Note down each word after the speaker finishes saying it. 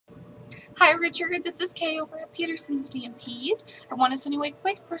Hi Richard, this is Kay over at Peterson Stampede. I want to send you a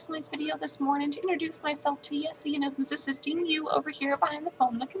quick personalized video this morning to introduce myself to you so you know who's assisting you over here behind the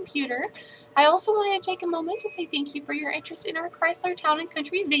phone, the computer. I also wanted to take a moment to say thank you for your interest in our Chrysler Town &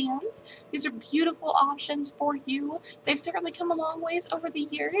 Country vans. These are beautiful options for you. They've certainly come a long ways over the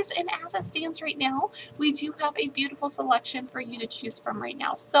years, and as it stands right now, we do have a beautiful selection for you to choose from right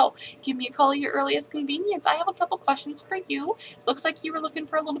now. So give me a call at your earliest convenience. I have a couple questions for you. Looks like you were looking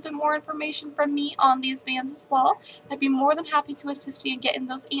for a little bit more information from me on these vans as well. I'd be more than happy to assist you in getting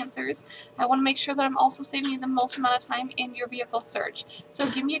those answers. I want to make sure that I'm also saving you the most amount of time in your vehicle search. So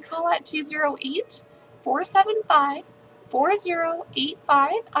give me a call at 208-475-4085.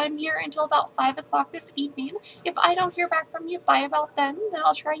 I'm here until about 5 o'clock this evening. If I don't hear back from you by about then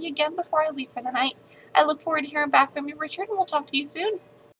I'll try you again before I leave for the night. I look forward to hearing back from you, Richard, and we'll talk to you soon.